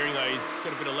hurt the steering, though. He's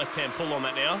got a bit of left-hand pull on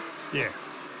that now. Yeah.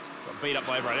 Got beat up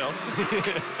by everyone else.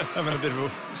 Having a bit of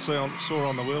a sore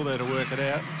on the wheel there to work it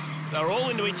out. They're all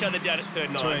into each other down at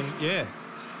turn 9.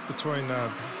 Between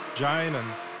Jane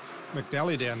and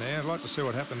McNally down there. I'd like to see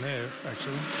what happened there,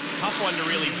 actually. Tough one to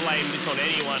really blame this on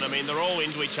anyone. I mean, they're all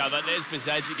into each other. There's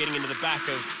Bazadzik getting into the back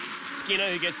of Skinner,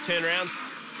 who gets turned around.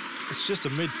 It's just a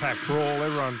mid-pack brawl.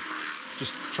 Everyone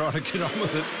just trying to get on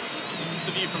with it. This is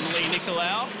the view from Lee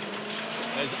Nicolau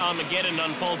as Armageddon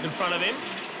unfolds in front of him.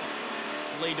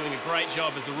 Lee doing a great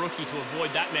job as a rookie to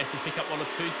avoid that mess and pick up 1 or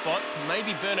 2 spots.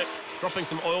 Maybe Burnett dropping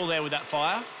some oil there with that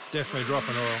fire. Definitely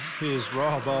dropping oil. Here's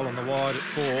Ryle Bowl on the wide at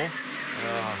 4.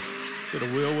 Bit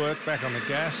of wheel work back on the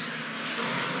gas.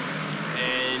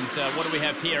 And what do we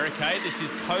have here? Okay, this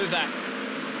is Kovacs.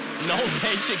 Noel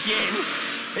Hedge again.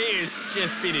 He has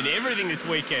just been in everything this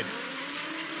weekend.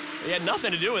 He had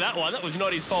nothing to do with that one. That was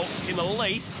not his fault in the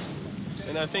least.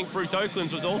 And I think Bruce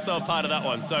Oakland's was also a part of that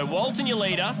one. So Walton, your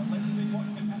leader,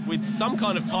 with some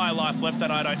kind of tyre life left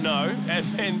that I don't know. And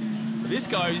then this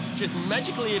guy's just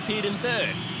magically appeared in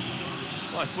 3rd.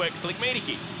 Nice work, Slick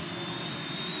Medeki.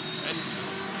 And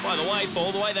by the way,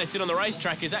 Paul, the way they sit on the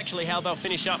racetrack is actually how they'll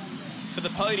finish up for the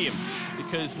podium,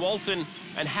 because Walton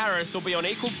and Harris will be on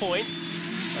equal points,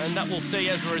 and that will see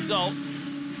as a result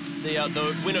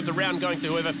the win of the round going to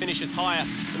whoever finishes higher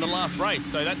in the last race.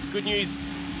 So that's good news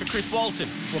for Chris Walton.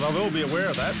 Well, they'll all be aware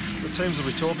of that. The teams will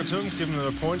be talking to them, giving them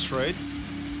a points read.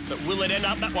 But will it end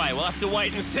up that way? We'll have to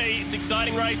wait and see. It's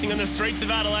exciting racing on the streets of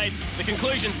Adelaide. The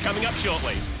conclusion's coming up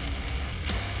shortly.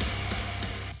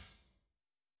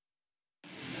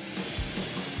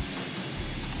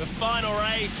 final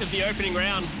race of the opening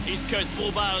round, East Coast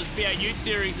Bull Bars V8 Utes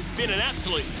Series. It's been an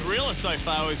absolute thriller so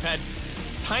far. We've had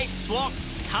paint swap,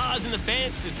 cars in the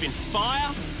fence, there's been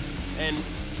fire, and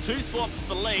 2 swaps for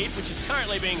the lead, which is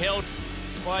currently being held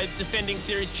by defending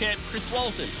series champ Chris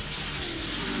Walton.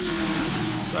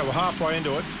 So we're halfway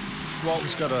into it.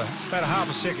 Walton's got about a half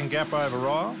a second gap over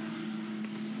Ryle.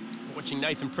 Watching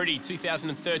Nathan Pretty,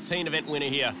 2013 event winner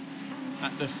here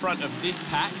at the front of this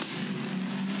pack.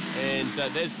 And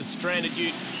there's the stranded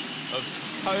ute of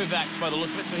Kovacs by the look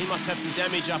of it, so he must have some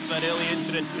damage after that early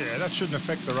incident. Yeah, that shouldn't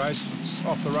affect the race. It's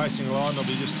off the racing line. There'll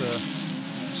be just a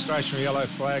stationary yellow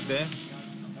flag there.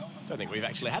 Don't think we've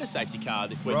actually had a safety car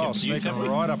this weekend. Ryle's sneaking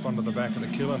right up onto the back of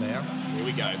the killer now. Here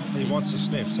we go. He wants a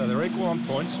sniff. So they're equal on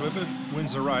points. Whoever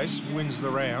wins the race wins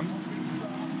the round.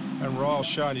 And Ryle's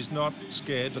shown he's not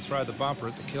scared to throw the bumper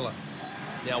at the killer.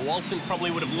 Now, Walton probably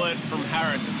would have learnt from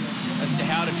Harris as to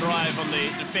how to drive on the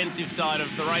defensive side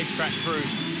of the racetrack through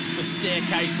the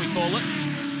staircase, we call it.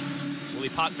 Will he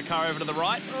park the car over to the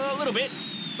right? A little bit,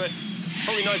 but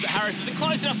probably knows that Harris isn't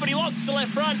close enough, but he locks the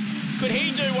left front. Could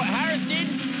he do what Harris did?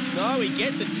 No, he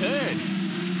gets a turn.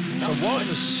 So Walton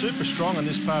is super strong on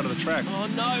this part of the track. Oh,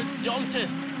 no, it's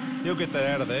Dontas. He'll get that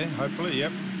out of there, hopefully,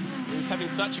 yep. He was having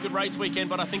such a good race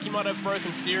weekend, but I think he might have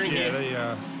broken steering here.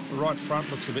 Yeah, the right front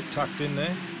looks a bit tucked in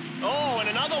there. Oh, and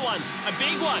another one, a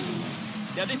big one.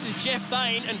 Now, this is Jeff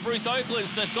Fain and Bruce Oakland,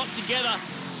 so they've got together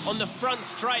on the front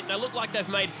straight, and they look like they've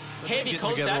made heavy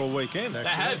contact. Together all weekend, actually. They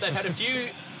have. They've had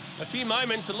a few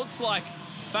moments. It looks like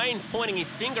Fain's pointing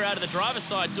his finger out of the driver's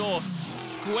side door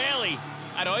squarely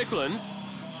at Oakland's.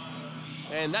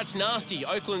 And that's nasty.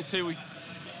 Oakland's who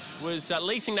was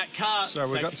leasing that car.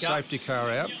 So we've got the safety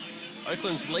car out.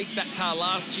 Oakland's leased that car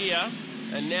last year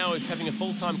and now is having a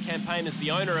full-time campaign as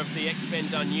the owner of the ex-Ben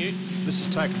Dunn Ute. This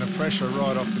is taking the pressure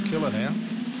right off the killer now.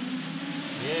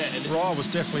 Yeah, and Ryle was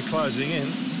definitely closing in.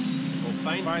 Well,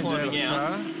 Fain's climbing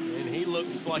out, and he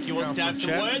looks like he wants to have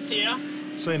some words here.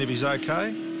 Seeing if he's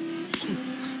okay.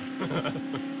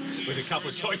 With a couple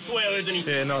of choice swear words, and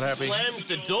he not happy. Slams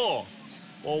the door.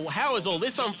 Well, how has all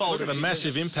this unfolded? Look at the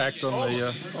massive impact on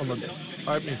the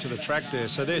opening to the track there.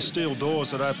 So they're steel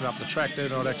doors that open up the track. They're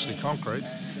not actually concrete.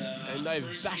 And they've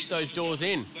bashed those doors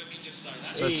in.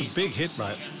 So it's a big hit,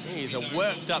 mate. He's a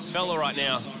worked-up fella right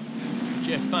now,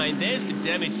 Jeff Fain. There's the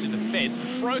damage to the fence.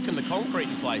 It's broken the concrete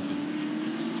in places.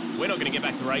 We're not going to get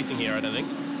back to racing here, I don't think.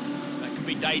 That could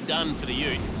be day done for the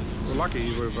Utes. We're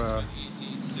lucky we've...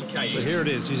 Okay, so here it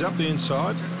is. He's up the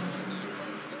inside.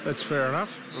 That's fair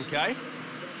enough. Okay.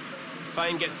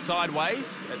 Fain gets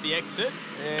sideways at the exit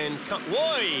and...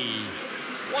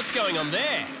 Whoa! What's going on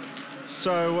there?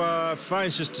 So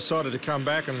Fain's just decided to come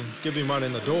back and give him one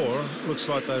in the door. Looks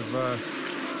like they've...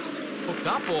 hooked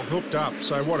up or...? Hooked up.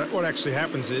 So what actually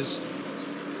happens is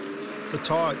the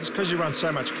tyre... It's because you run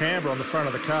so much camber on the front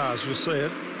of the cars, you'll see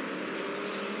it.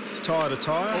 Tyre to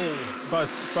tyre. Oh.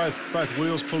 Both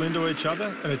wheels pull into each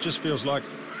other, and it just feels like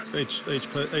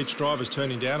each driver's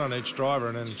turning down on each driver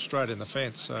and then straight in the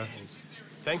fence. So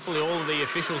thankfully, all of the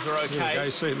officials are okay. Here we go.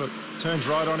 You see, look, turns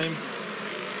right on him.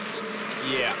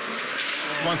 Yeah.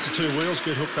 Once the 2 wheels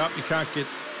get hooked up, you can't get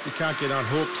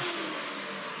unhooked.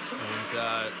 And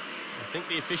I think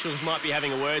the officials might be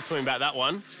having a word to him about that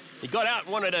one. He got out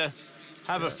and wanted to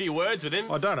have a few words with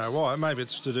him. I don't know why. Maybe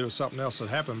it's to do with something else that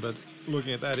happened, but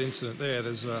looking at that incident there,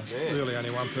 there's really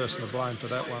only one person to blame for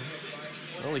that one.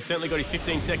 Well, he certainly got his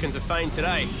 15 seconds of fame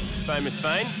today, famous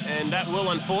Fain, and that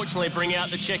will unfortunately bring out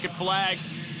the checkered flag,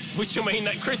 which will mean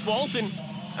that Chris Walton,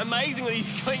 amazingly,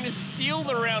 is going to steal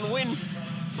the round win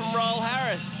from Ryle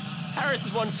Harris. Harris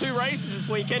has won 2 races this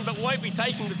weekend, but won't be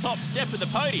taking the top step at the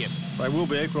podium. They will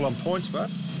be equal on points,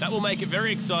 but... That will make it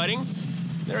very exciting.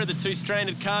 There are the 2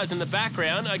 stranded cars in the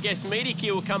background. I guess Medici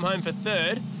will come home for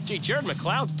 3rd. Gee, Jared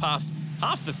McLeod's passed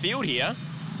half the field here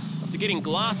after getting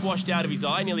glass washed out of his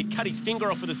eye. Nearly cut his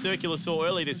finger off with a circular saw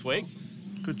early this week.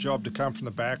 Good job to come from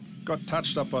the back. Got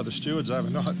touched up by the stewards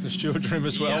overnight in the steward room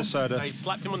as well. So they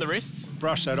slapped him on the wrists.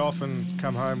 Brush that off and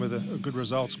come home with a good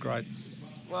result's great.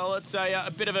 Well, it's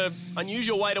a bit of an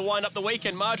unusual way to wind up the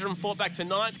weekend. Marjoram fought back to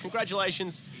 9th.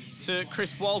 Congratulations to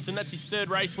Chris Walton. That's his 3rd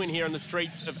race win here on the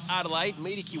streets of Adelaide.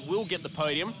 Medici will get the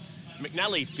podium.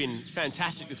 McNally's been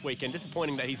fantastic this weekend.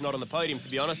 Disappointing that he's not on the podium, to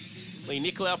be honest. Lee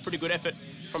Nicolau, pretty good effort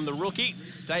from the rookie.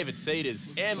 David Cedars,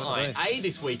 MIA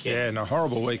this weekend. Yeah, and a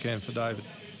horrible weekend for David.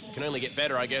 You can only get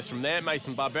better, I guess, from there.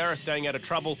 Mason Barbera staying out of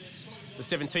trouble. The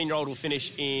 17-year-old will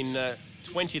finish in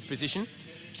 20th position.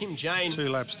 Kim Jane... 2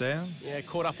 laps down. Yeah,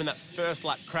 caught up in that first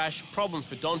lap crash. Problems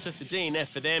for Dontas, a DNF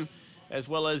for them, as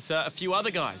well as a few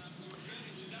other guys.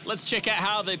 Let's check out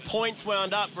how the points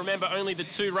wound up. Remember, only the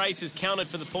 2 races counted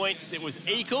for the points. It was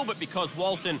equal, but because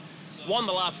Walton won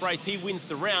the last race, he wins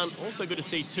the round. Also good to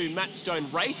see 2 Matt Stone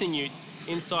Racing Utes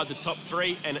inside the top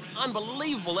 3, and an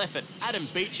unbelievable effort, Adam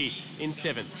Beachy in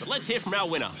 7th. But let's hear from our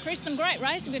winner. Chris, some great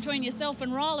racing between yourself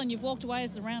and Ryle, and you've walked away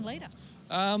as the round leader.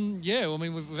 Yeah, well, I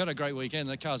mean, we've had a great weekend.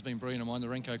 The car's been brilliant of mine. The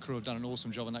Renko crew have done an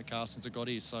awesome job on that car since it got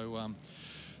here. So,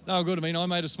 no, good. I mean, I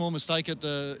made a small mistake in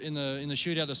the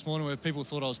shootout this morning where people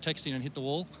thought I was texting and hit the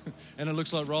wall. And it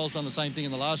looks like Ryle's done the same thing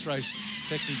in the last race,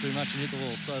 texting too much and hit the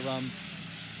wall. So,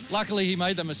 luckily he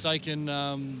made that mistake, and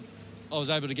I was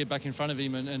able to get back in front of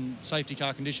him and safety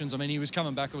car conditions. I mean, he was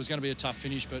coming back. It was going to be a tough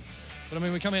finish, but I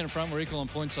mean, we come out in front, we're equal on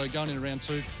points, so going into round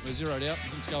 2, we're zeroed out.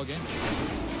 Let's go again.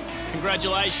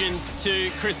 Congratulations to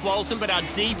Chris Walton, but our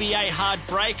DBA hard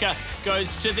breaker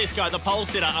goes to this guy, the pole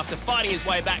sitter, after fighting his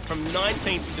way back from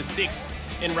 19th to 6th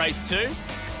in race 2.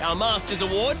 Our Masters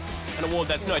Award, an award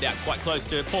that's no doubt quite close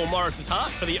to Paul Morris's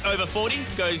heart for the over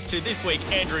 40s, goes to this week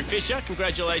Andrew Fisher.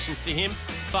 Congratulations to him.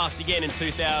 Fast again in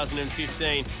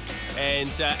 2015.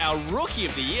 And our Rookie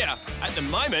of the Year at the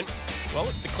moment, well,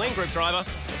 it's the Clean Group driver,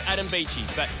 Adam Beachy.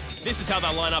 But this is how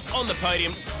they'll line up on the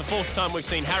podium. It's the 4th time we've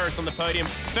seen Harris on the podium.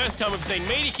 First time we've seen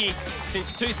Medicki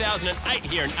since 2008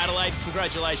 here in Adelaide.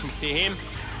 Congratulations to him.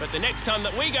 But the next time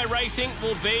that we go racing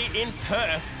will be in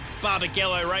Perth,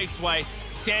 Barbagallo Raceway.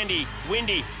 Sandy,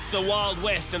 windy, it's the Wild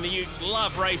West, and the Utes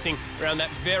love racing around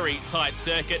that very tight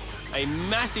circuit. A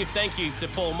massive thank you to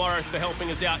Paul Morris for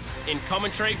helping us out in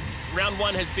commentary. Round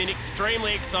 1 has been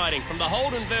extremely exciting, from the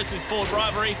Holden versus Ford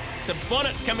rivalry to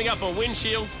bonnets coming up on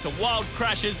windshields to wild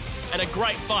crashes, and a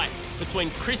great fight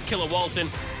between Chris Killer Walton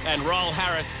and Ryle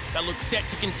Harris that looks set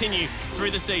to continue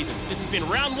through the season. This has been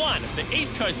round 1 of the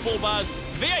East Coast Bull Bars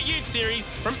V8 Utes Series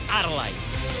from Adelaide.